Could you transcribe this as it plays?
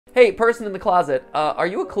Hey, person in the closet, are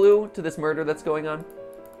you a clue to this murder that's going on?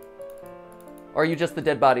 Or are you just the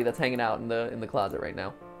dead body that's hanging out in the closet right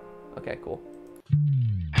now? Okay, cool.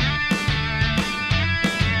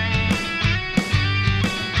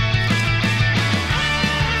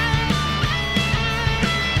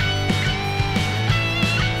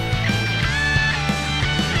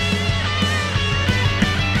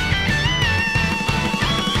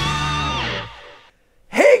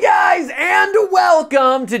 Hey guys, and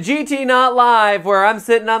welcome to GT Not Live, where I'm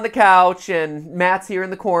sitting on the couch and Matt's here in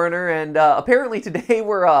the corner, and apparently today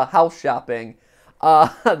we're house shopping.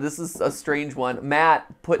 This is a strange one.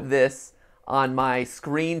 Matt put this on my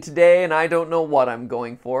screen today, and I don't know what I'm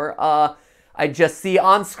going for. I just see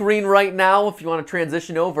on screen right now, if you want to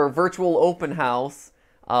transition over, virtual open house,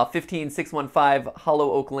 15615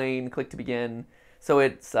 Hollow Oak Lane, click to begin. So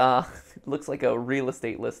it's it looks like a real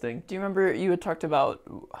estate listing. Do you remember you had talked about,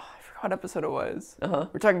 I forgot what episode it was. Uh-huh.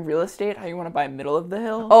 We're talking real estate, how you want to buy middle of the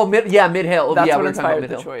hill. Oh, mid-hill. That's yeah, what we were talking about inspired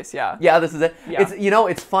mid-hill. the choice, yeah. Yeah, this is it. Yeah. It's, you know,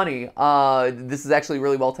 it's funny. This is actually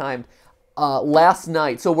really well timed. Last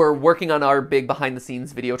night, so we're working on our big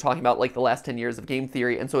behind-the-scenes video talking about like the last 10 years of game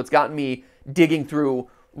theory, and so it's gotten me digging through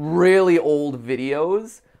really old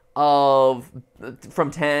videos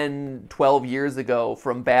from 10, 12 years ago,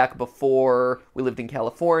 from back before we lived in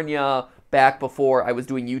California, back before I was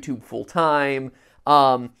doing YouTube full-time.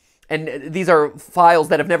 And these are files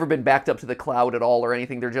that have never been backed up to the cloud at all or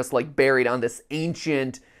anything. They're just like buried on this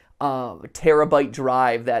ancient terabyte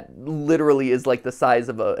drive that literally is like the size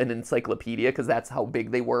of an encyclopedia, because that's how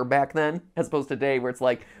big they were back then, as opposed to today where it's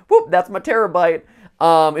like, whoop, that's my terabyte.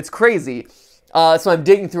 It's crazy. So I'm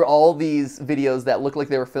digging through all these videos that look like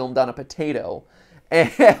they were filmed on a potato, and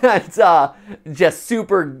just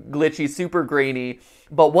super glitchy, super grainy.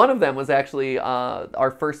 But one of them was actually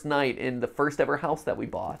our first night in the first ever house that we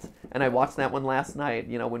bought, and I watched that one last night.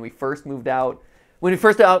 You know, when we first moved out. When we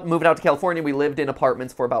first moved out to California, we lived in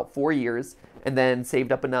apartments for about 4 years, and then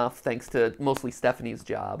saved up enough, thanks to mostly Stephanie's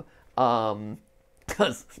job,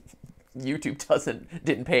 because YouTube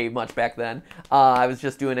didn't pay much back then. I was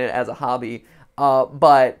just doing it as a hobby.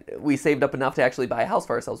 But we saved up enough to actually buy a house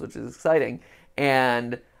for ourselves, which is exciting.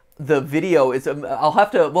 And the video is, we'll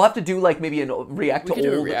have to do like maybe a react to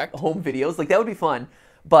old home videos. Like that would be fun.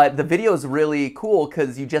 But the video is really cool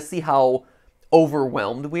because you just see how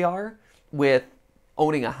overwhelmed we are with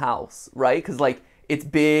owning a house, right? Because like it's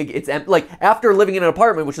big, it's like after living in an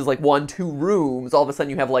apartment, which is like 1-2 rooms, all of a sudden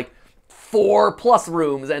you have like 4+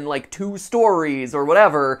 rooms and like 2 stories or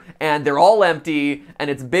whatever, and they're all empty, and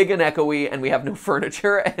it's big and echoey, and we have no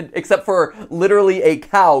furniture, and except for literally a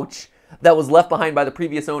couch that was left behind by the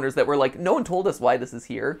previous owners that were like, no one told us why this is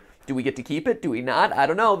here. Do we get to keep it? Do we not? I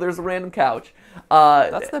don't know. There's a random couch.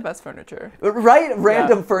 That's the best furniture. Right?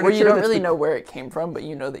 Random furniture. Where you don't really know where it came from, but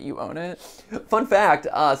you know that you own it. Fun fact,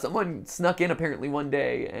 someone snuck in apparently one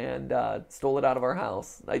day and stole it out of our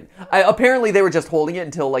house. Apparently they were just holding it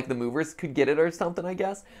until like the movers could get it or something, I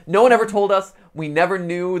guess. No one ever told us. We never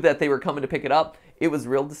knew that they were coming to pick it up. It was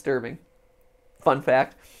real disturbing. Fun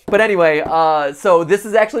fact. But anyway, so this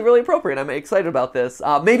is actually really appropriate. I'm excited about this.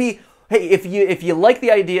 Maybe... Hey, if you like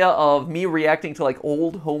the idea of me reacting to like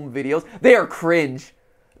old home videos, they are cringe.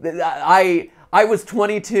 I was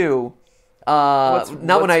 22. What's cringe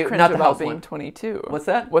not the about house being one. 22? What's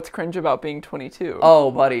that? What's cringe about being 22?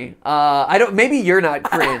 Oh, buddy. I don't. Maybe you're not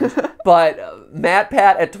cringe, but Matt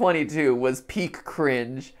Pat at 22 was peak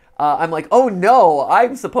cringe. I'm like, oh no,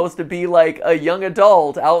 I'm supposed to be like a young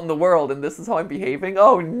adult out in the world, and this is how I'm behaving.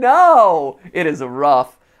 Oh no, it is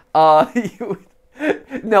rough.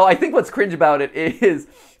 No, I think what's cringe about it is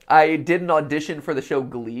I did an audition for the show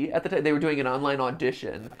Glee at the time. They were doing an online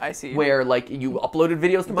audition. I see. Where like you uploaded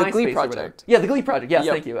videos to MySpace. The Glee project. Yeah, the Glee project. Yes,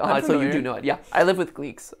 Yep. thank you. So you do know it. Yeah. I live with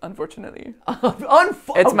Gleeks, unfortunately.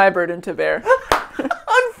 It's my burden to bear.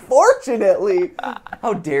 Unfortunately.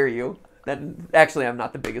 How dare you? Actually, I'm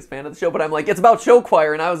not the biggest fan of the show, but I'm like, it's about show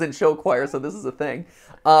choir, and I was in show choir, so this is a thing.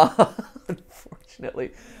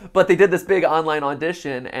 Unfortunately. But they did this big online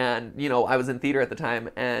audition, and, you know, I was in theater at the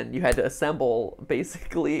time, and you had to assemble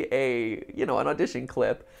basically an audition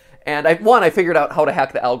clip. And I figured out how to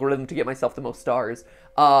hack the algorithm to get myself the most stars.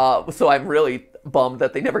 So I'm really bummed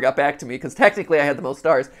that they never got back to me, because technically I had the most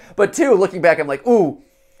stars. But 2, looking back, I'm like, ooh,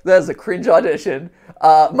 that is a cringe audition.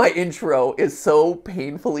 My intro is so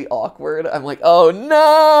painfully awkward. I'm like, oh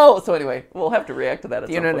no! So anyway, we'll have to react to that at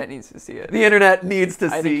some point. The internet needs to see it. The internet needs to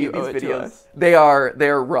see these owe it to videos. us.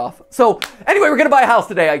 They're rough. So anyway, we're gonna buy a house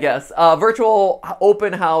today, I guess. Virtual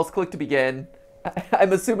open house, click to begin.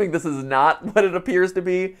 I'm assuming this is not what it appears to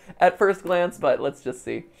be at first glance, but let's just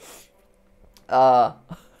see.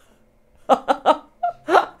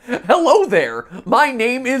 Hello there! My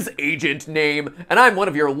name is Agent Name, and I'm one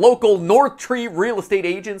of your local North Tree real estate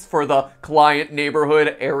agents for the client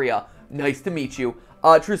neighborhood area. Nice to meet you.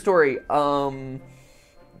 True story,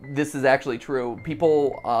 this is actually true.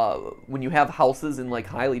 People, when you have houses in like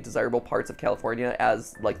highly desirable parts of California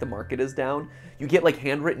as like the market is down, you get like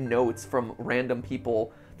handwritten notes from random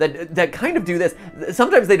people that kind of do this.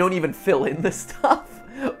 Sometimes they don't even fill in this stuff,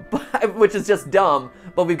 which is just dumb.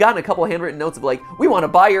 But we've gotten a couple handwritten notes of like, we want to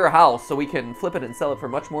buy your house so we can flip it and sell it for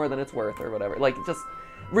much more than it's worth or whatever. Like, just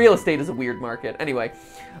real estate is a weird market. Anyway,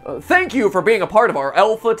 thank you for being a part of our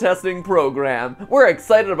alpha testing program. We're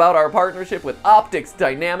excited about our partnership with Optics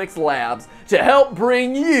Dynamics Labs to help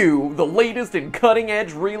bring you the latest in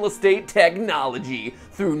cutting-edge real estate technology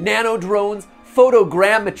through nano drones,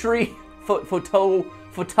 photogrammetry,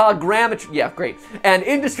 photogrammetry, yeah, great, and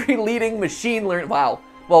industry-leading machine learning. Wow.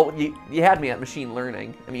 Well, you had me at machine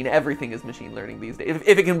learning. I mean, everything is machine learning these days.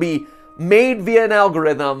 If it can be made via an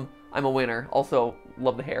algorithm, I'm a winner. Also,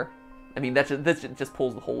 love the hair. I mean, this just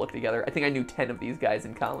pulls the whole look together. I think I knew 10 of these guys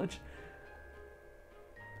in college.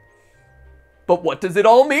 But what does it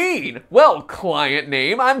all mean? Well, client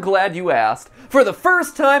name, I'm glad you asked. For the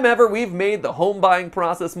first time ever, we've made the home buying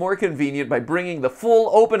process more convenient by bringing the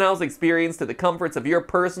full open house experience to the comforts of your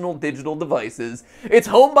personal digital devices. It's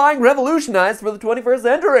home buying revolutionized for the 21st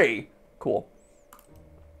century. Cool.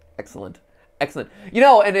 Excellent. Excellent. You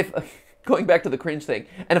know, and if, going back to the cringe thing,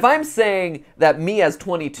 and if I'm saying that me as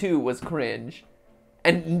 22 was cringe,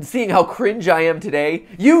 and seeing how cringe I am today,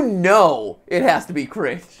 you know it has to be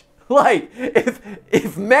cringe. Like,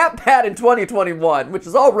 if Matt Pat in 2021, which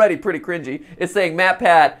is already pretty cringy, is saying Matt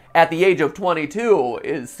Pat at the age of 22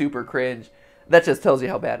 is super cringe, that just tells you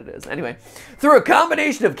how bad it is. Anyway, through a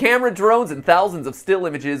combination of camera drones and thousands of still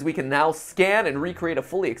images, we can now scan and recreate a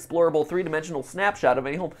fully explorable three-dimensional snapshot of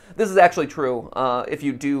any home. This is actually true if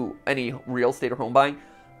you do any real estate or home buying.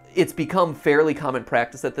 It's become fairly common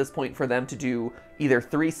practice at this point for them to do either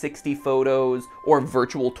 360 photos or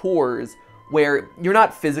virtual tours where you're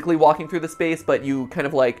not physically walking through the space, but you kind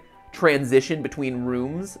of like transition between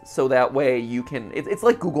rooms, so that way you can, it's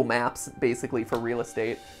like Google Maps basically for real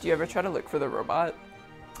estate. Do you ever try to look for the robot?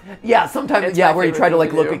 Yeah, sometimes, It's yeah, my where you try to favorite like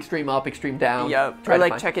thing to look do. extreme up, extreme down. Yep. Try Or to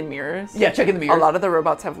like find- check in mirrors. Yeah, check in the mirrors. A lot of the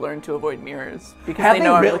robots have learned to avoid mirrors because Have they they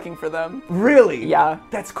know I'm really? looking for them. Really? Yeah.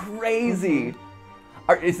 That's crazy.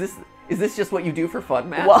 Is this just what you do for fun,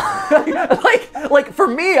 Matt? Well, like for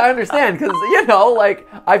me, I understand because you know, like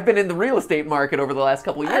I've been in the real estate market over the last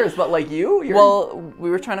couple of years, but like you're well, we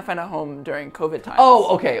were trying to find a home during COVID times.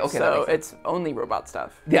 Oh, okay, that So makes sense. it's only robot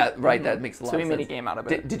stuff. Yeah, right. That makes a lot So of we sense. made a game out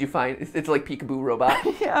of it. Did you find? It's like Peekaboo Robot.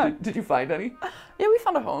 Yeah. Did you find any? Yeah, we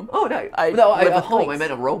found a home. Oh, nice. I No, live a with home. I links.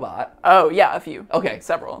 meant a robot. Oh, yeah, a few. Okay.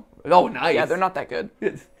 Several. Oh, nice. Yeah, they're not that good.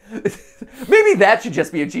 Maybe that should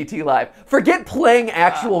just be a GTLive. Forget playing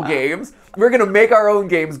actual games. We're going to make our own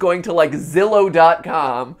games going to like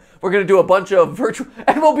Zillow.com. We're going to do a bunch of virtual,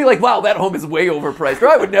 and we'll be like, wow, that home is way overpriced. Or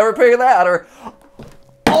I would never pay that. Or,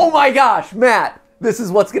 oh my gosh, Matt, this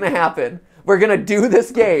is what's going to happen. We're going to do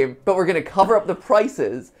this game, but we're going to cover up the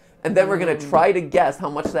prices, and then we're going to try to guess how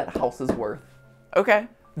much that house is worth. Okay.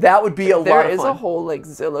 That would be a lot of fun. There is a whole like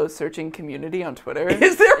Zillow searching community on Twitter.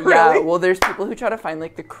 Is there really? Yeah, well there's people who try to find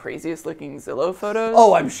like the craziest looking Zillow photos.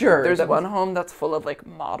 Oh, I'm sure. There's one home that's full of like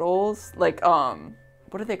models, like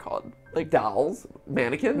what are they called? Like dolls?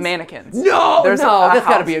 Mannequins? Mannequins. No, There's no, a that's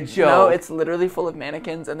gotta house- be a joke. No, it's literally full of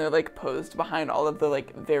mannequins and they're like posed behind all of the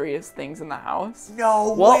like various things in the house.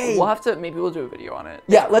 No Well, way. we'll have to, maybe we'll do a video on it.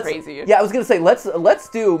 Yeah, It's let's. crazy. Yeah, I was gonna say let's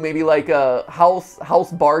do maybe like a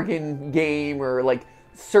house bargain game or like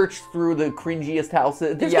search through the cringiest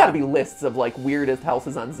houses. There's Yeah. got to be lists of like weirdest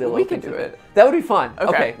houses on Zillow. We can things do like it. That would be fun.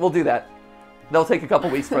 Okay. We'll do that. That'll take a couple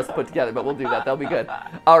weeks for us to put together, but we'll do that. That'll be good.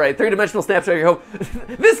 All right, three-dimensional snapshot of your home.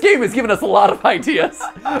 This game has given us a lot of ideas.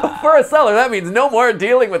 For a seller, that means no more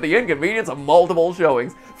dealing with the inconvenience of multiple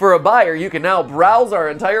showings. For a buyer, you can now browse our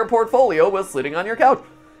entire portfolio while sitting on your couch.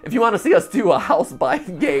 If you want to see us do a house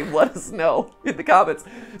buying game, let us know in the comments.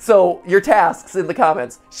 So, your tasks in the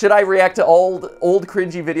comments. Should I react to old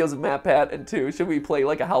cringy videos of Matt Pat? And two, should we play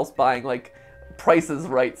like a house buying, like, Price is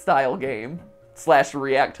Right style game? /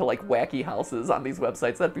 react to like wacky houses on these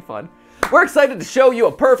websites. That'd be fun. We're excited to show you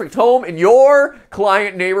a perfect home in your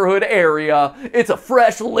client neighborhood area. It's a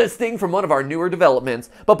fresh listing from one of our newer developments.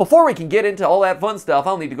 But before we can get into all that fun stuff,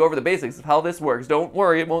 I'll need to go over the basics of how this works. Don't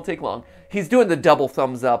worry, it won't take long. He's doing the double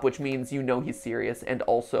thumbs up, which means you know he's serious and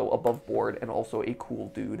also above board and also a cool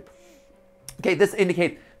dude. Okay, this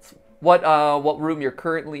indicates what room you're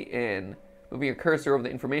currently in. Moving your cursor over the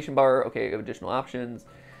information bar. Okay, you have additional options.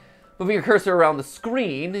 Moving your cursor around the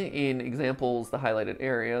screen in examples, the highlighted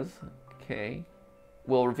areas, okay,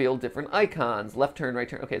 will reveal different icons. Left turn, right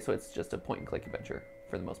turn. Okay, so it's just a point and click adventure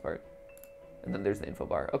for the most part. And then there's the info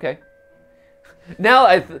bar. Okay. Now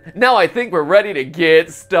I think we're ready to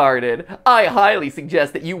get started. I highly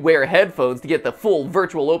suggest that you wear headphones to get the full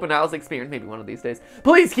virtual open house experience, maybe one of these days.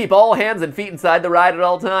 Please keep all hands and feet inside the ride at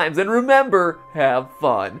all times, and remember, have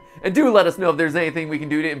fun. And do let us know if there's anything we can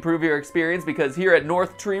do to improve your experience, because here at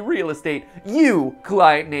North Tree Real Estate, you,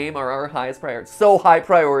 client name, are our highest priority. So high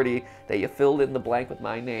priority that you filled in the blank with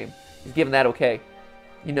my name. He's giving that okay.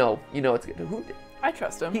 You know it's good. I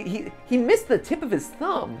trust him. He missed the tip of his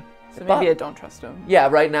thumb. So maybe I don't trust him. Yeah,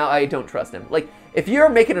 right now I don't trust him. Like, if you're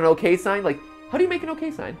making an okay sign, like, how do you make an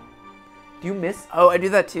okay sign? Do you miss? Oh, I do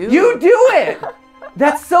that too? You do it!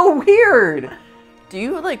 That's so weird! Do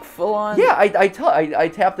you, like, full on? Yeah, I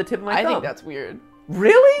tap the tip of my thumb. I think that's weird.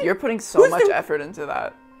 Really? You're putting so much effort into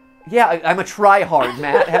that. Yeah, I'm a try-hard,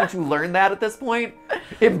 Matt. Haven't you learned that at this point?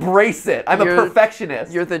 Embrace it. I'm a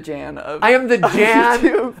perfectionist. You're the Jan of I am the Jan.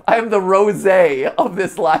 YouTube. I am the rosé of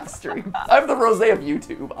this live stream. I'm the rosé of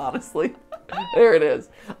YouTube, honestly. There it is.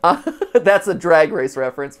 That's a Drag Race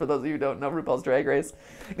reference for those of you who don't know RuPaul's Drag Race.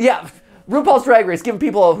 Yeah, RuPaul's Drag Race, giving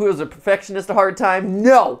people who is a perfectionist a hard time.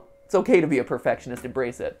 No, it's okay to be a perfectionist.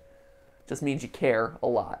 Embrace it. Just means you care a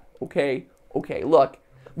lot, okay? Okay, look.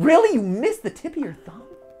 Really? You missed the tip of your thumb?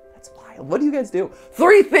 What do you guys do?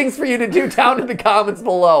 3 things for you to do down in the comments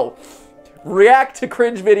below. React to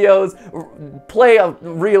cringe videos, play a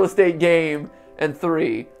real estate game, and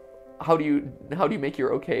 3, how do you make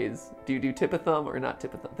your okays? Do you do tip a thumb or not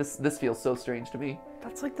tip a thumb? This feels so strange to me.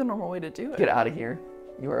 That's like the normal way to do it. Get out of here.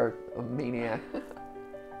 You are a maniac.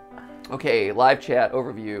 Okay, live chat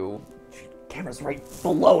overview. Camera's right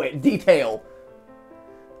below it. Detail.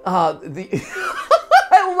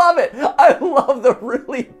 I love it. I love the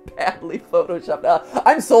really badly photoshopped.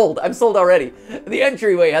 I'm sold. I'm sold already. The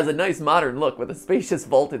entryway has a nice modern look with a spacious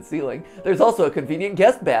vaulted ceiling. There's also a convenient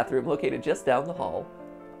guest bathroom located just down the hall.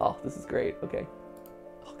 Oh, this is great. Okay.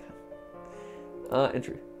 Oh, God.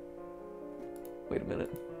 Entry. Wait a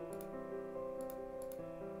minute.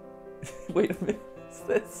 Wait a minute. Is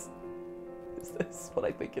this what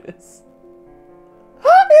I think it is?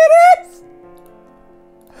 It is!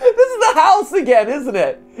 This is the house again, isn't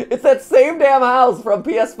it? It's that same damn house from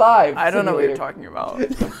PS5. I don't know what you're talking about.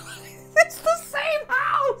 It's the same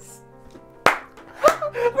house!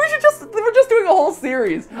 We're just doing a whole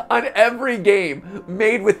series on every game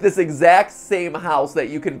made with this exact same house that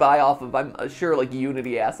you can buy off of, I'm sure, like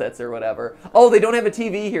Unity assets or whatever. Oh, they don't have a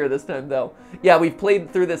TV here this time, though. Yeah, we've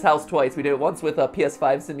played through this house twice. We did it once with a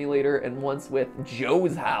PS5 simulator and once with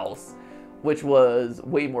Joe's house, which was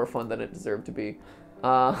way more fun than it deserved to be.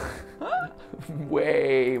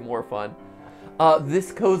 Way more fun.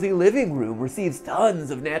 This cozy living room receives tons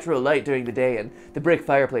of natural light during the day, and the brick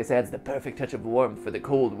fireplace adds the perfect touch of warmth for the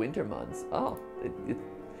cold winter months. Oh,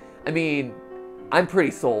 I mean, I'm pretty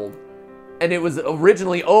sold. And it was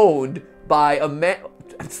originally owned by a man.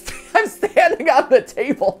 I'm standing on the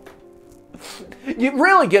table. You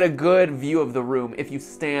really get a good view of the room if you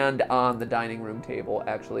stand on the dining room table,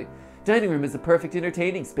 actually. Dining room is a perfect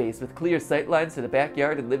entertaining space with clear sight lines to the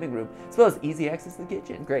backyard and living room, as well as easy access to the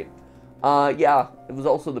kitchen. Great. Yeah, it was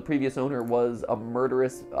also the previous owner was a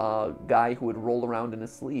murderous guy who would roll around in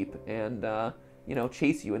his sleep and, you know,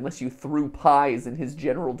 chase you unless you threw pies in his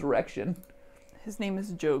general direction. His name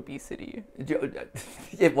is Joe B-City.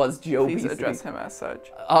 It was Joe Please B-City. address him as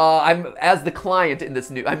such. I'm, as the client in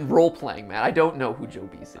this I'm role-playing, man. I don't know who Joe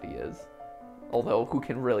B-City is. Although, who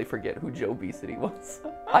can really forget who Joe B-City was?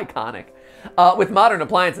 Iconic. With modern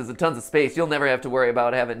appliances and tons of space, you'll never have to worry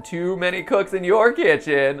about having too many cooks in your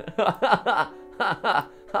kitchen. It's not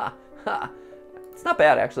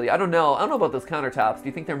bad, actually. I don't know about those countertops. Do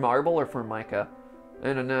you think they're marble or Formica?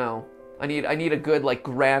 I don't know. I need a good, like,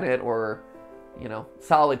 granite or, you know,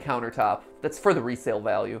 solid countertop. That's for the resale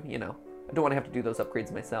value, you know. I don't want to have to do those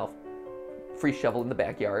upgrades myself. Free shovel in the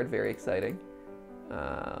backyard. Very exciting.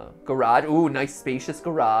 Garage. Ooh, nice spacious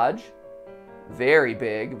garage. Very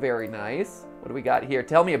big, very nice. What do we got here?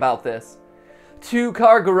 Tell me about this.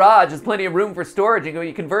 2-car garage. There's plenty of room for storage and can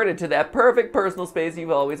be converted to that perfect personal space you've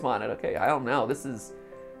always wanted. Okay, I don't know. This is...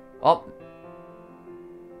 Oh.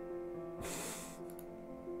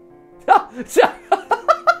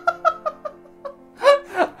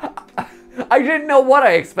 I didn't know what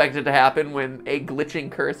I expected to happen when a glitching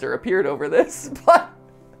cursor appeared over this, but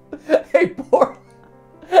a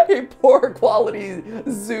poor quality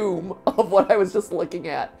zoom of what I was just looking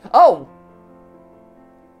at. Oh!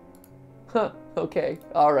 Huh, okay,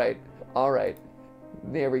 alright.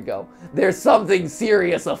 There we go. There's something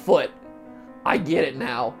serious afoot. I get it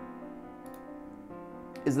now.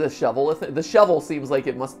 Is the shovel a thing? The shovel seems like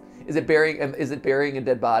it must... Is it burying a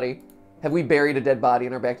dead body? Have we buried a dead body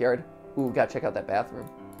in our backyard? Ooh, gotta check out that bathroom.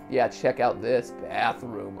 Yeah, check out this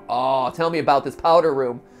bathroom. Oh, tell me about this powder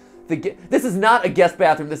room. This is not a guest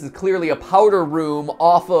bathroom. This is clearly a powder room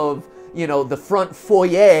off of, you know, the front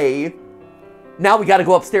foyer. Now we gotta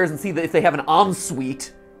go upstairs and see if they have an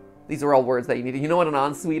ensuite. These are all words that you need. You know what an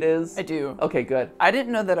ensuite is? I do. Okay, good. I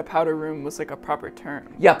didn't know that a powder room was like a proper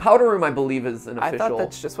term. Yeah, powder room I believe is an official. I thought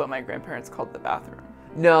that's just what my grandparents called the bathroom.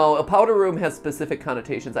 No, a powder room has specific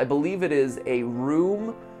connotations. I believe it is a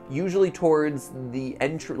room usually towards the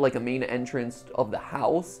like a main entrance of the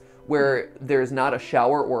house where there's not a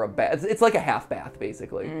shower or a bath. It's like a half bath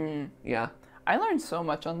basically. Yeah. I learned so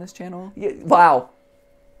much on this channel. Yeah, wow.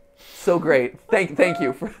 So great. Thank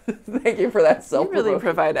you for that self-promotion. You really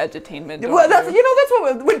provide edutainment. Well, that's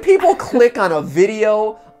what when people click on a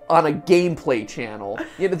video on a gameplay channel,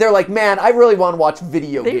 you know, they're like, man, I really want to watch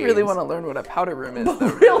video games. They really want to learn what a powder room is.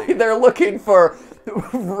 But really, they're looking for,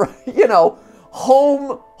 you know,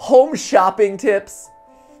 home shopping tips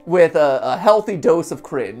with a healthy dose of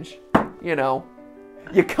cringe. You know,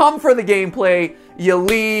 you come for the gameplay, you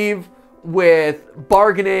leave with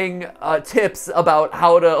bargaining tips about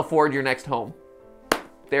how to afford your next home.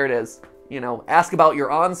 There it is. You know, ask about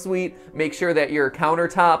your ensuite, make sure that your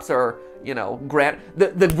countertops are, you know,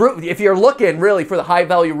 if you're looking really for the high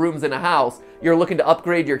value rooms in a house, you're looking to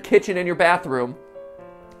upgrade your kitchen and your bathroom,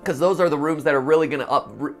 because those are the rooms that are really going to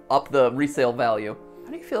up the resale value.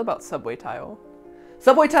 How do you feel about subway tile?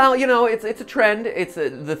 Subway tile, you know, it's a trend.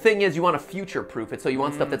 The thing is, you want to future-proof it, so you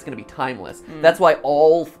want stuff that's going to be timeless. That's why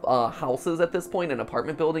all houses at this point in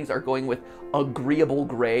apartment buildings are going with agreeable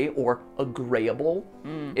gray or agreeable.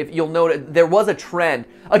 If you'll note, there was a trend.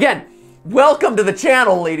 Again, welcome to the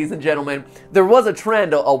channel, ladies and gentlemen. There was a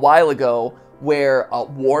trend a while ago where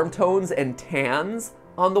warm tones and tans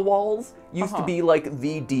on the walls used to be like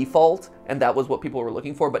the default, and that was what people were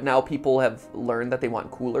looking for, but now people have learned that they want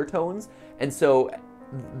cooler tones, and so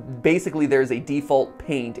basically there's a default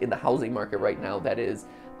paint in the housing market right now that is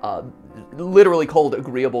literally called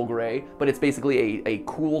agreeable gray, but it's basically a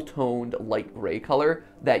cool toned light gray color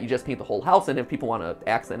that you just paint the whole house in. If people want to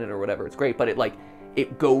accent it or whatever, it's great, but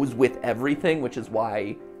it goes with everything, which is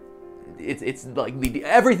why it's like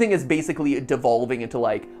everything is basically devolving into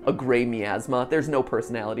like a gray miasma. There's no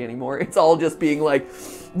personality anymore. It's all just being like,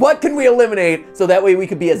 what can we eliminate so that way we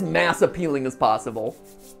could be as mass appealing as possible.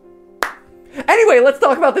 Anyway, let's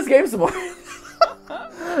talk about this game some more.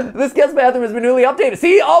 This guest bathroom has been newly updated.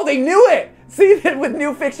 See? Oh, they knew it! See? With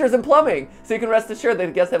new fixtures and plumbing. So you can rest assured that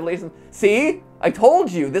the guests have latest... See? I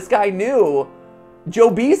told you. This guy knew.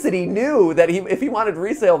 Joe Beasity knew that if he wanted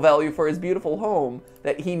resale value for his beautiful home,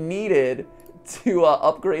 that he needed to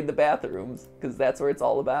upgrade the bathrooms, because that's where it's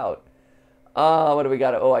all about. What do we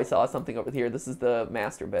got? Oh, I saw something over here. This is the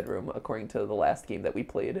master bedroom, according to the last game that we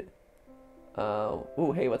played.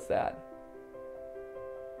 Ooh, hey, what's that?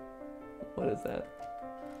 What is that?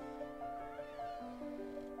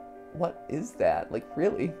 What is that? Like,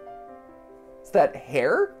 really? Is that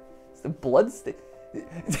hair? Is it blood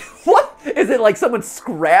What? Is it like someone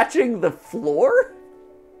scratching the floor?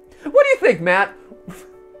 What do you think, Matt?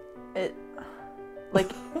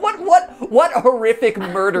 Like, what horrific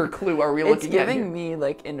murder clue are we looking at? It's giving me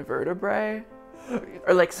like invertebrae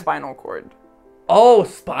or like spinal cord. Oh,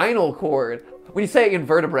 spinal cord. When you say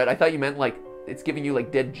invertebrate, I thought you meant like it's giving you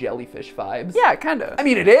like dead jellyfish vibes. Yeah, kind of. I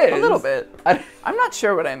mean, it is. A little bit. I'm not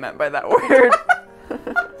sure what I meant by that word.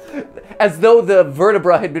 As though the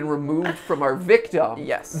vertebra had been removed from our victim.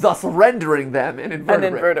 Yes. Thus rendering them an invertebrate.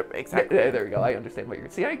 An invertebrate, exactly. Yeah, there you go. I understand what you're...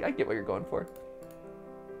 See, I get what you're going for.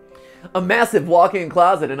 A massive walk-in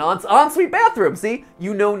closet and ensuite bathroom. See?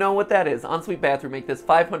 You know what that is. Ensuite bathroom. Make this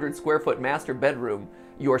 500 square foot master bedroom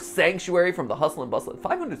your sanctuary from the hustle and bustle.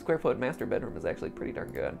 500 square foot master bedroom is actually pretty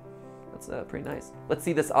darn good. That's pretty nice. Let's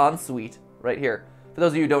see this ensuite right here. For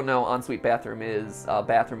those of you who don't know, ensuite bathroom is a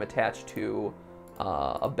bathroom attached to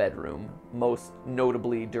a bedroom, most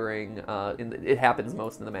notably during, it happens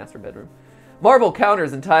most in the master bedroom. Marble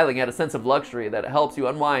counters and tiling add a sense of luxury that helps you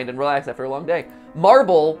unwind and relax after a long day.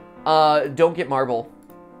 Marble, don't get marble.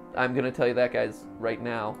 I'm gonna tell you that, guys, right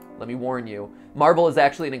now. Let me warn you. Marble is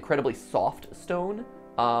actually an incredibly soft stone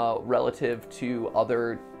relative to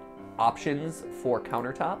other options for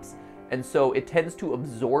countertops. And so it tends to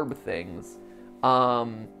absorb things,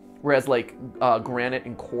 whereas like granite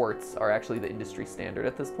and quartz are actually the industry standard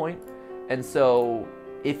at this point. And so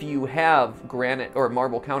if you have granite or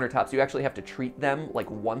marble countertops, you actually have to treat them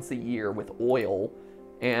like once a year with oil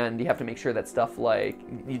And you have to make sure that stuff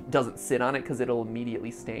like doesn't sit on it because it'll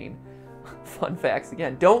immediately stain. Fun facts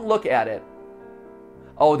again. Don't look at it.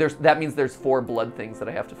 Oh, that means there's 4 blood things that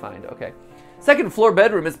I have to find. Okay. Second floor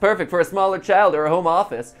bedroom is perfect for a smaller child or a home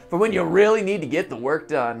office for when you really need to get the work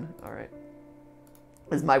done. All right.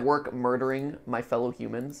 Is my work murdering my fellow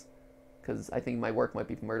humans? Because I think my work might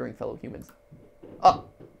be murdering fellow humans. Oh.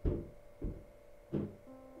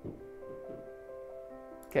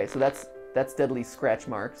 Okay, so that's deadly scratch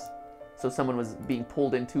marks. So someone was being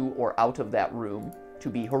pulled into or out of that room to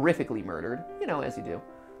be horrifically murdered. You know, as you do.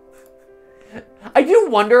 I do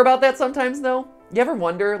wonder about that sometimes, though. You ever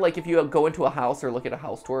wonder, like, if you go into a house or look at a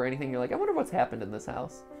house tour or anything, you're like, I wonder what's happened in this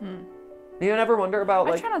house. You never wonder about,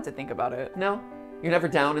 like... I try not to think about it. No? You're never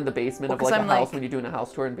down in the basement of, like, a house when you're doing a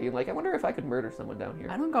house tour and being like, I wonder if I could murder someone down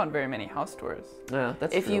here. I don't go on very many house tours. Yeah,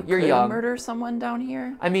 that's true. If you You're could young. murder someone down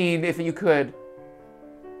here? I mean, if you could...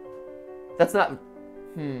 That's not...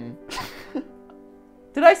 Did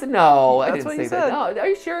I say... No, I didn't say that. No, are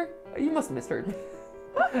you sure? You must have misheard me.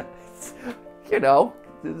 You know,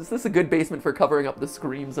 is this a good basement for covering up the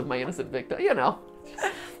screams of my innocent victim? You know.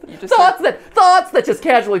 Thoughts that just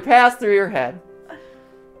casually pass through your head.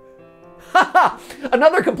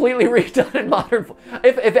 Another completely redone and modern...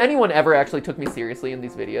 If anyone ever actually took me seriously in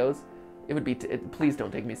these videos, it would be... Please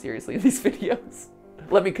don't take me seriously in these videos.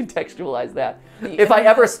 Let me contextualize that. If I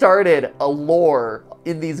ever started a lore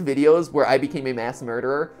in these videos where I became a mass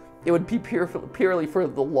murderer, it would be purely for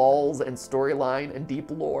the lulz and storyline and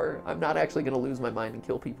deep lore. I'm not actually going to lose my mind and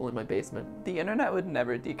kill people in my basement. The internet would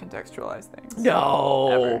never decontextualize things.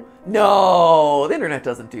 No. Ever. No. The internet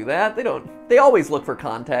doesn't do that. They don't. They always look for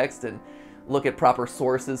context and look at proper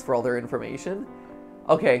sources for all their information.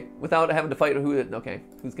 Okay, without having to fight who's going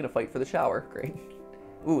to fight for the shower? Great.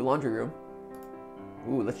 Ooh, laundry room.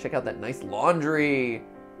 Ooh, let's check out that nice laundry.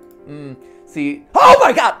 See. Oh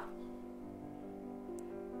my God!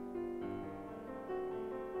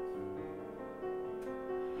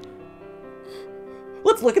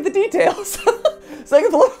 Let's look at the details. Second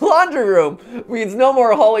floor laundry room means no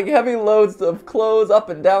more hauling heavy loads of clothes up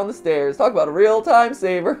and down the stairs. Talk about a real time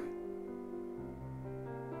saver.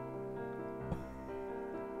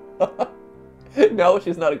 No,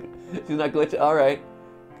 she's not glitching. All right,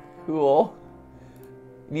 cool.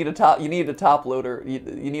 You need a top loader. You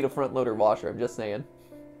need a front loader washer. I'm just saying.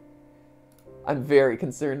 I'm very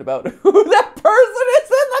concerned about who that person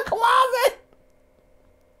is in the closet.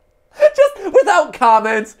 Just without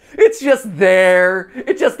comments. It's just there.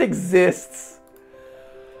 It just exists.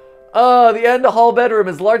 The end hall bedroom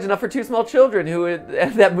is large enough for 2 small children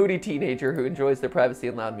and that moody teenager who enjoys their privacy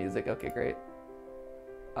and loud music. Okay, great.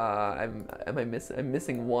 I'm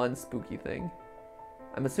missing one spooky thing.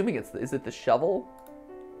 I'm assuming is it the shovel?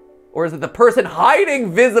 Or is it the person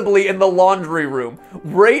hiding visibly in the laundry room,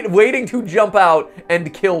 waiting to jump out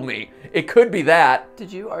and kill me? It could be that. Did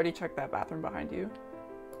you already check that bathroom behind you?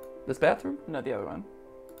 This bathroom? No, the other one.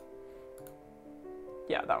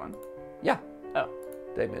 Yeah, that one. Yeah. Oh.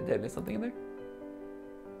 Did I miss something in there?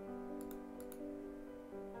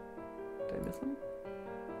 Did I miss something?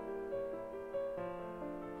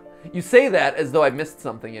 You say that as though I missed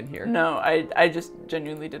something in here. No, I just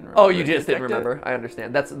genuinely didn't remember. Oh, you just didn't remember. I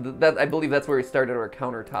understand. I believe that's where we started our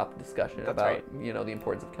countertop discussion about, you know, the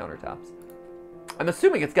importance of countertops. I'm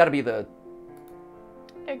assuming it's got to be the...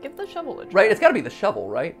 Yeah, give the shovel a try. Right, it's got to be the shovel,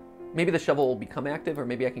 right? Maybe the shovel will become active, or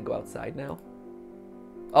maybe I can go outside now.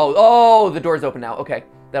 Oh, the door's open now. Okay,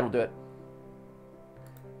 that'll do it.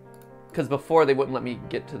 Because before they wouldn't let me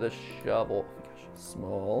get to the shovel. Oh my gosh,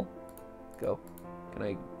 small. Go. Can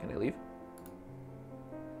I leave?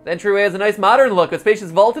 The entryway has a nice modern look with spacious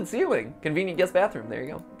vaulted ceiling. Convenient guest bathroom. There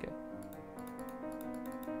you go. Okay.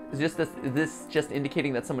 Is this just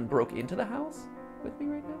indicating that someone broke into the house with me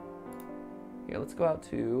right now? Here, let's go out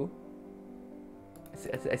to...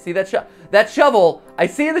 I see that shovel. I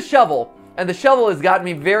see the shovel. And the shovel has gotten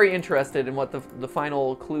me very interested in what the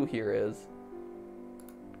final clue here is.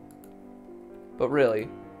 But really.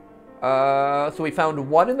 So we found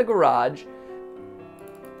one in the garage.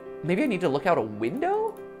 Maybe I need to look out a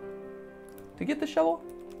window to get the shovel?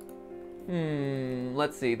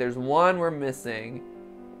 Let's see. There's one we're missing.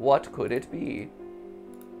 What could it be?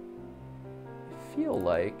 I feel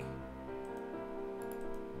like...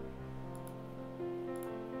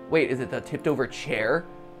 Wait, is it the tipped over chair?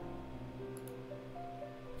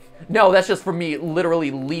 No, that's just for me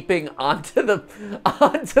literally leaping onto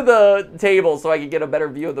the table so I can get a better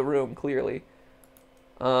view of the room, clearly.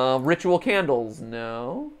 Ritual candles,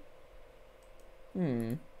 no.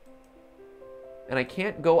 And I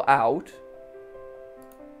can't go out.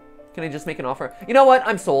 Can I just make an offer? You know what?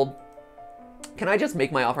 I'm sold. Can I just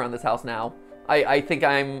make my offer on this house now? I think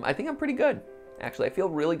I'm pretty good. Actually, I feel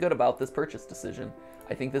really good about this purchase decision.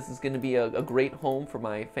 I think this is going to be a great home for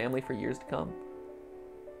my family for years to come.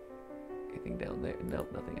 Anything down there?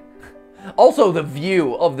 Nope, nothing. Also, the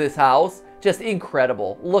view of this house, just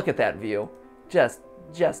incredible. Look at that view. Just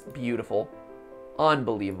beautiful.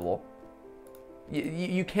 Unbelievable.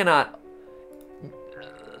 You cannot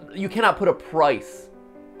put a price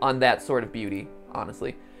on that sort of beauty,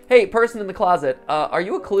 honestly. Hey, person in the closet, are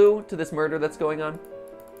you a clue to this murder that's going on?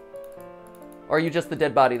 Or are you just the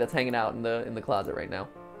dead body that's hanging out in the closet right now?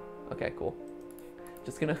 Okay, cool.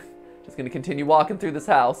 Just gonna continue walking through this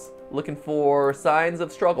house, looking for signs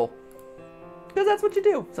of struggle. Because that's what you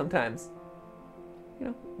do sometimes. You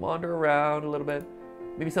know, wander around a little bit.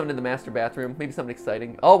 Maybe something in the master bathroom. Maybe something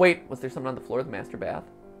exciting. Oh, wait. Was there something on the floor of the master bath?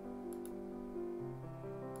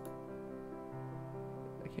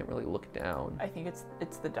 I can't really look down. I think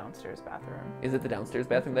it's the downstairs bathroom. Is it the downstairs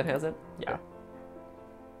bathroom that has it? Yeah. Okay.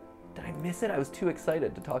 Did I miss it? I was too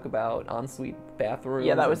excited to talk about ensuite bathrooms.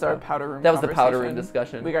 Yeah, that was our powder room. That was the powder room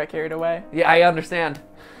discussion. We got carried away. Yeah, I understand.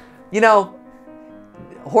 You know,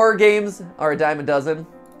 horror games are a dime a dozen,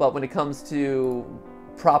 but when it comes to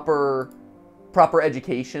proper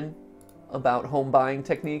education about home buying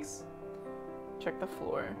techniques. Check the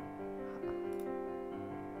floor.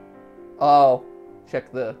 Oh, check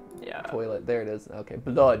the Yeah. toilet. There it is. Okay,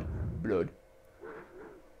 blood.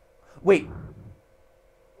 Wait.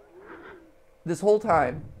 This whole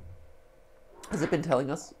time, has it been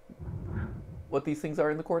telling us what these things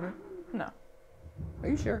are in the corner? No. Are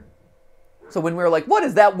you sure? So when we were like, what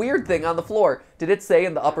is that weird thing on the floor? Did it say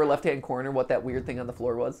in the upper left-hand corner what that weird thing on the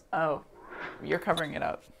floor was? Oh, you're covering it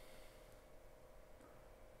up.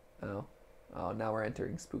 Oh, now we're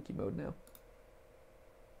entering spooky mode now.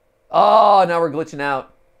 Oh, now we're glitching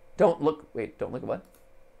out. Don't look at what?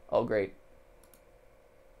 Oh, great.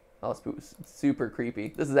 Oh, super creepy.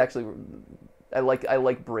 This is actually, I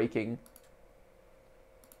like breaking.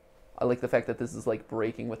 I like the fact that this is like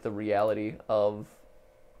breaking with the reality of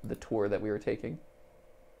the tour that we were taking.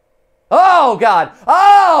 Oh God!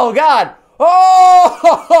 Oh God!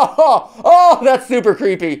 Oh! Oh, that's super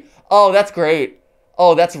creepy. Oh, that's great.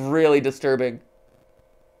 Oh, that's really disturbing.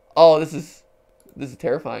 Oh, this is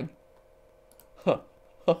terrifying. Huh.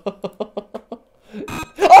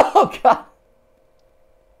 Oh God!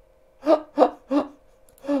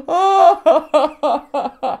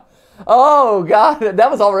 Oh God,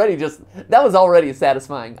 that was already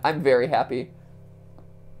satisfying. I'm very happy.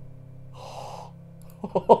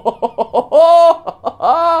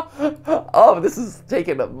 Oh, this is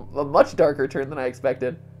taking a much darker turn than I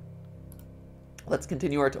expected. Let's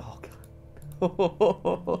continue our oh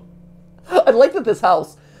God. I like that this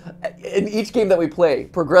house, in each game that we play,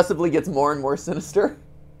 progressively gets more and more sinister.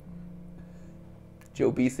 Joe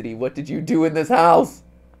Obesity, what did you do in this house?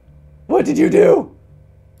 What did you do?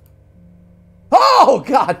 Oh,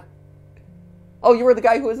 God! Oh, you were the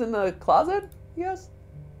guy who was in the closet? Yes?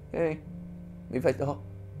 Hey. Maybe if I... Oh.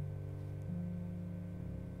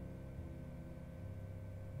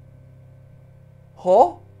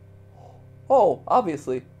 Oh? Oh,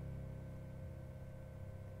 obviously.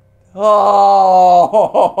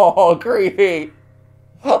 Oh, creepy.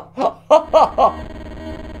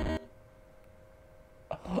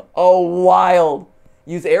 Oh, wild.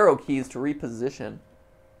 Use arrow keys to reposition.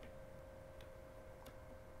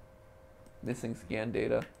 Missing scan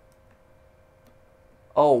data.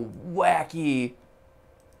 Oh, wacky.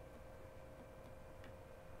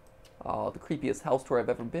 Oh, the creepiest house tour I've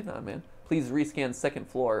ever been on, man. Please rescan second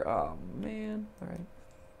floor. Oh, man. All right.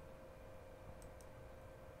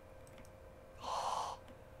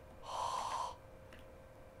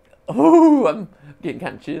 Oh, I'm getting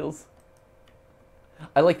kind of chills.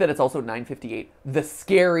 I like that it's also 9:58, the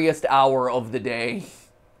scariest hour of the day.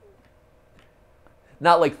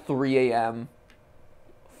 Not like 3 a.m.,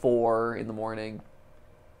 4 in the morning.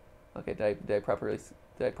 Okay, did I properly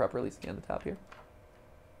scan the top here?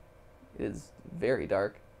 It is very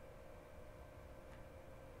dark.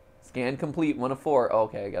 Scan complete, 1 of 4. Oh,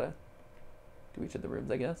 okay, I gotta do each of the rooms,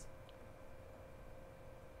 I guess.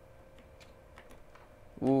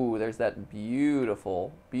 Ooh, there's that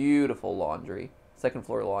beautiful, beautiful laundry. Second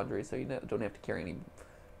floor laundry, so you don't have to carry any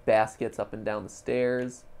baskets up and down the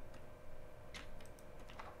stairs.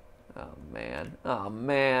 Oh, man. Oh,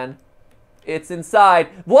 man. It's inside.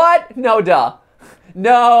 What? No, duh.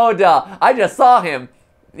 No, duh. I just saw him.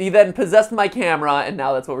 He then possessed my camera, and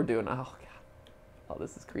now that's what we're doing. Oh, God. Oh,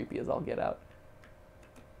 this is creepy as all get out.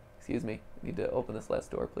 Excuse me. I need to open this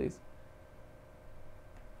last door, please.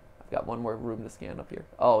 I've got one more room to scan up here.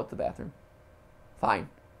 Oh, it's the bathroom. Fine.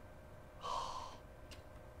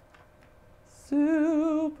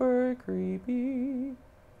 Super creepy.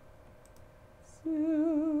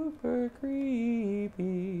 Super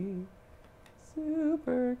creepy.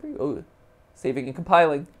 Super creepy. Oh, saving and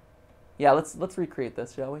compiling. Yeah, let's recreate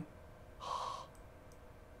this, shall we?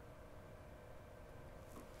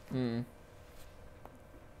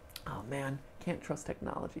 Oh man, can't trust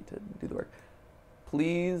technology to do the work.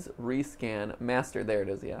 Please rescan master. There it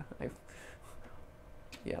is. Yeah,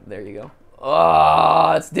 yeah, there you go.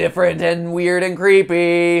 Oh, it's different and weird and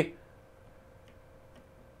creepy.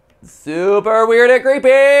 Super weird and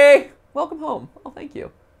creepy. Welcome home. Oh, thank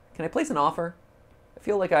you. Can I place an offer? I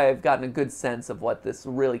feel like I've gotten a good sense of what this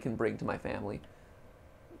really can bring to my family.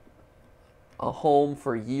 A home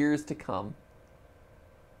for years to come.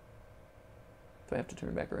 Do I have to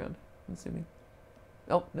turn back around? I'm assuming.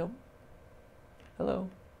 Oh, no. Hello.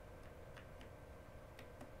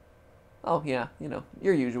 Oh, yeah, you know,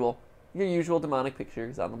 your usual demonic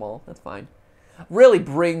pictures on the wall. That's fine. Really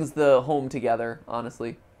brings the home together,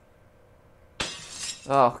 honestly.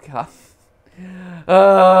 Oh, God.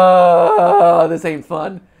 This ain't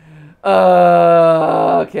fun.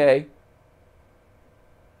 Okay.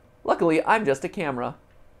 Luckily, I'm just a camera.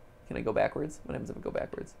 Can I go backwards? What happens if I go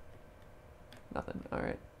backwards? Nothing. All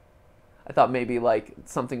right. I thought maybe, like,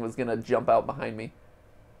 something was going to jump out behind me.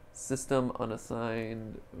 System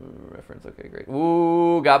unassigned reference. Okay, great.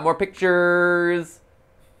 Ooh, got more pictures.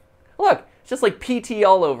 Look, it's just like PT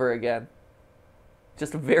all over again.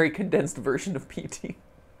 Just a very condensed version of PT.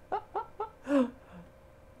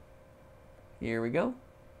 Here we go.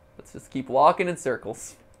 Let's just keep walking in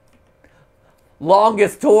circles.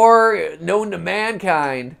 Longest tour known to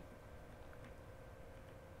mankind.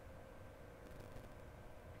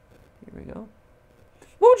 Here we go.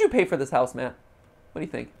 What would you pay for this house, Matt? What do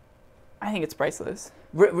you think? I think it's priceless.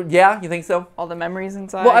 Yeah, you think so? All the memories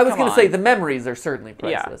inside. Well, I was going to say the memories are certainly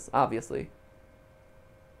priceless, obviously.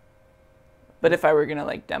 But if I were going to,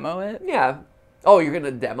 like, demo it? Yeah. Oh, you're going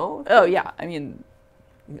to demo? Oh, yeah. I mean...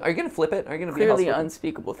 Are you going to flip it? Are you going to be clearly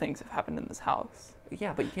unspeakable things have happened in this house.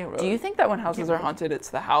 Yeah, but you can't... Do you think that when houses are haunted, it's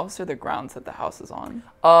the house or the grounds that the house is on?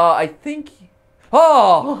 I think...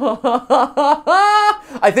 Oh!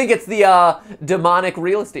 I think it's the demonic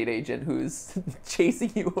real estate agent who's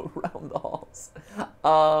chasing you around the halls.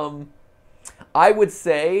 I would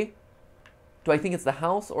say... Do I think it's the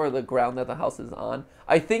house or the ground that the house is on?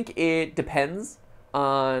 I think it depends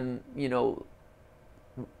on, you know,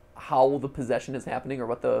 how the possession is happening or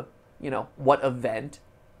what the, you know, what event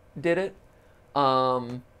did it.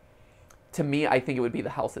 To me, I think it would be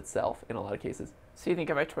the house itself in a lot of cases. So you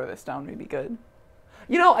think if I tore this down, we'd be good?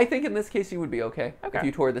 You know, I think in this case you would be okay. Okay. If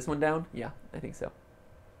you tore this one down, yeah, I think so.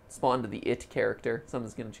 Spawned the it character.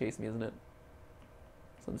 Something's going to chase me, isn't it?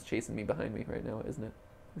 Something's chasing me behind me right now, isn't it?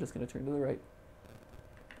 I'm just going to turn to the right.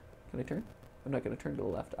 Can I turn? I'm not going to turn to the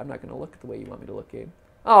left. I'm not going to look the way you want me to look, Gabe.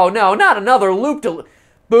 Oh, no, not another loop to...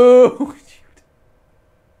 Boo! Shoot.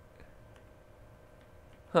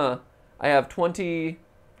 Huh. I have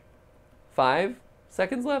 25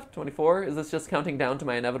 seconds left? 24? Is this just counting down to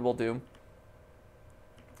my inevitable doom?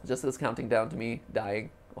 Just as counting down to me dying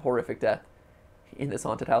a horrific death in this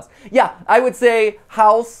haunted house. Yeah, I would say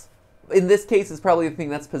house, in this case, is probably the thing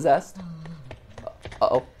that's possessed.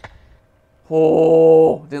 Uh-oh.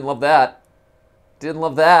 Oh, didn't love that. Didn't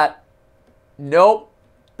love that. Nope.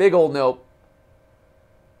 Big old nope.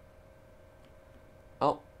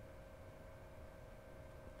 Oh.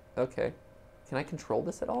 Okay. Can I control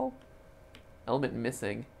this at all? Element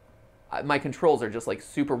missing. My controls are just like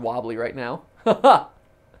super wobbly right now.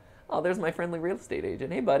 Oh, there's my friendly real estate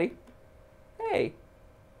agent. Hey, buddy. Hey.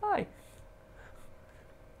 Hi.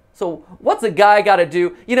 So what's a guy got to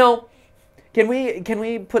do? You know, can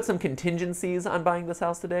we put some contingencies on buying this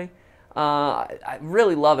house today? I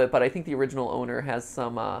really love it, but I think the original owner has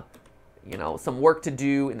some, you know, some work to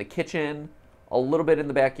do in the kitchen, a little bit in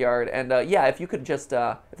the backyard, and yeah, if you could just,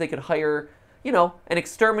 if they could hire, you know, an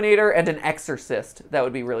exterminator and an exorcist, that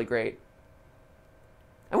would be really great.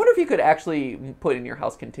 I wonder if you could actually put in your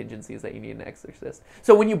house contingencies that you need an exorcist.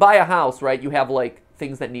 So when you buy a house, right, you have like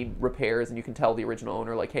things that need repairs, and you can tell the original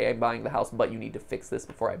owner, like, hey, I'm buying the house, but you need to fix this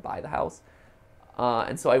before I buy the house.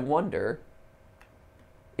 And so I wonder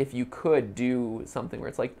if you could do something where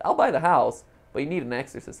it's like, I'll buy the house, but you need an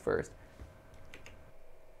exorcist first.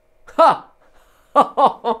 Ha!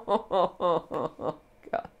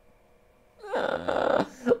 God.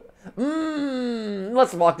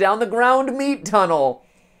 Let's walk down the ground meat tunnel.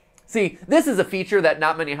 See, this is a feature that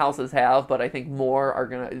not many houses have, but I think more are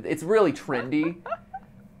gonna... It's really trendy.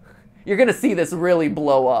 You're gonna see this really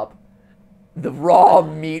blow up. The raw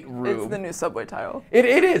meat room. It's the new subway tile. It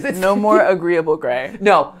is. It's No more agreeable gray.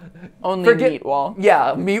 No. Only meat wall.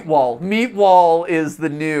 Yeah, meat wall. Meat wall is the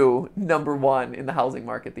new #1 in the housing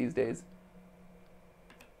market these days.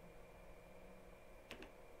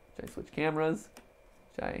 Should I switch cameras?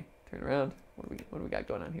 Should I turn around? What do we got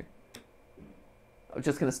going on here? I'm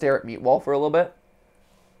just gonna stare at meat wall for a little bit.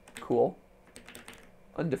 Cool.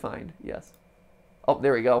 Undefined, yes. Oh,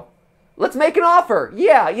 there we go. Let's make an offer.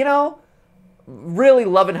 Yeah, you know, really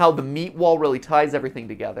loving how the meat wall really ties everything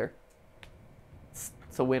together.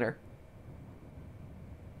 It's a winner.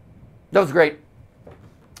 That was great.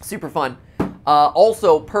 Super fun.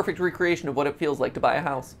 Also, perfect recreation of what it feels like to buy a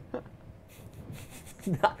house.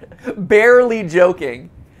 Barely joking.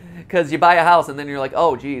 Because you buy a house and then you're like,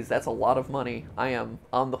 oh, geez, that's a lot of money. I am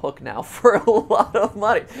on the hook now for a lot of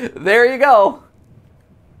money. There you go.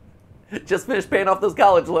 Just finished paying off those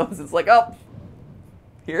college loans. It's like, oh,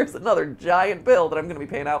 here's another giant bill that I'm going to be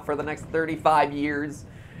paying out for the next 35 years.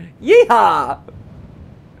 Yeehaw!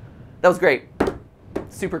 That was great.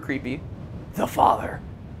 Super creepy. The Father.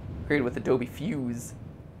 Created with Adobe Fuse.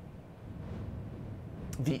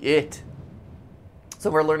 The It. So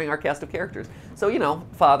we're learning our cast of characters. So, you know,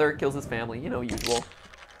 father kills his family, you know, usual.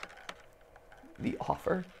 The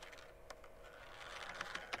Offer.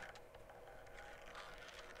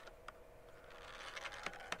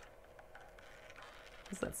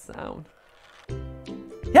 What's that sound?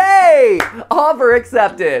 Hey! Offer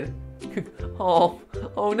accepted! Oh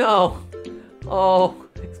no. Oh,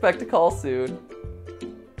 expect a call soon.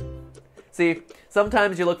 See,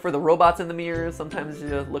 sometimes you look for the robots in the mirrors, sometimes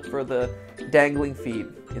you look for the dangling feet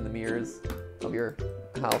in the mirrors of your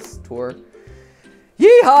house tour.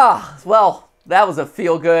 Yeehaw! Well, that was a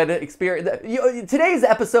feel-good experience. Today's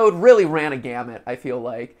episode really ran a gamut, I feel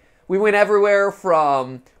like. We went everywhere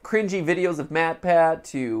from cringy videos of MatPat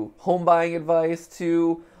to home buying advice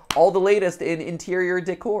to all the latest in interior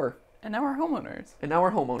decor. And now we're homeowners. And now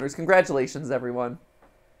we're homeowners. Congratulations, everyone.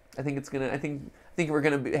 I think we're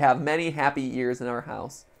gonna have many happy years in our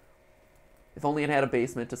house. If only it had a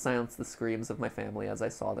basement to silence the screams of my family as I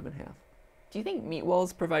saw them in half. Do you think meat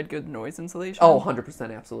walls provide good noise insulation? Oh,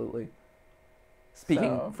 100%, absolutely.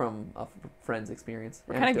 Speaking So, from a friend's experience.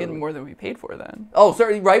 we're kind of getting more than we paid for then. Oh,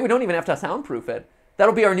 sorry, right? We don't even have to soundproof it.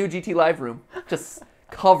 That'll be our new GTLive room, just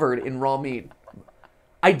covered in raw meat.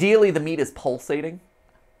 Ideally, the meat is pulsating.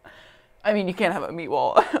 I mean, you can't have a meat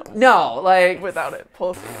wall No, like without it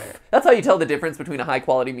pulsating. that's how you tell the difference between a high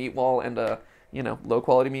quality meat wall and a, you know, low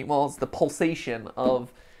quality meat wall. It's the pulsation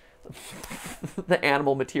of the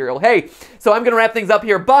animal material. Hey, so I'm gonna wrap things up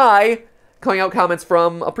here by calling out comments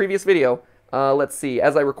from a previous video. Let's see.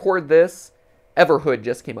 As I record this, Everhood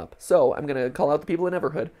just came up, so I'm gonna call out the people in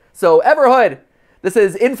Everhood. So Everhood, this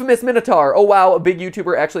is Infamous Minotaur. Oh wow, a big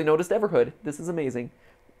YouTuber actually noticed Everhood. This is amazing.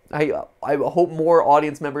 I hope more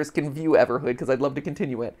audience members can view Everhood because I'd love to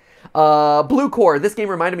continue it. Blue Core, this game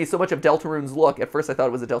reminded me so much of Deltarune's look. At first I thought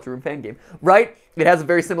it was a Deltarune fan game. Right? It has a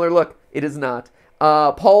very similar look. It is not.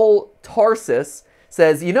 Paul Tarsus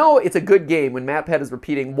says, you know it's a good game when MatPat is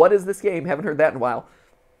repeating, what is this game? Haven't heard that in a while.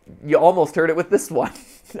 You almost heard it with this one,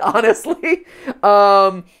 honestly.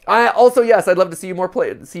 Yes, I'd love to see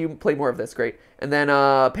you play more of this. Great. And then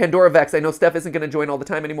Pandora Vex. I know Steph isn't going to join all the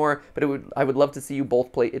time anymore, but I would love to see you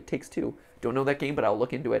both play It Takes Two. Don't know that game, but I'll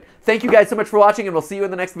look into it. Thank you guys so much for watching, and we'll see you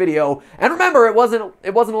in the next video. And remember, it wasn't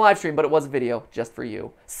a live stream, but it was a video just for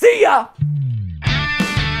you. See ya!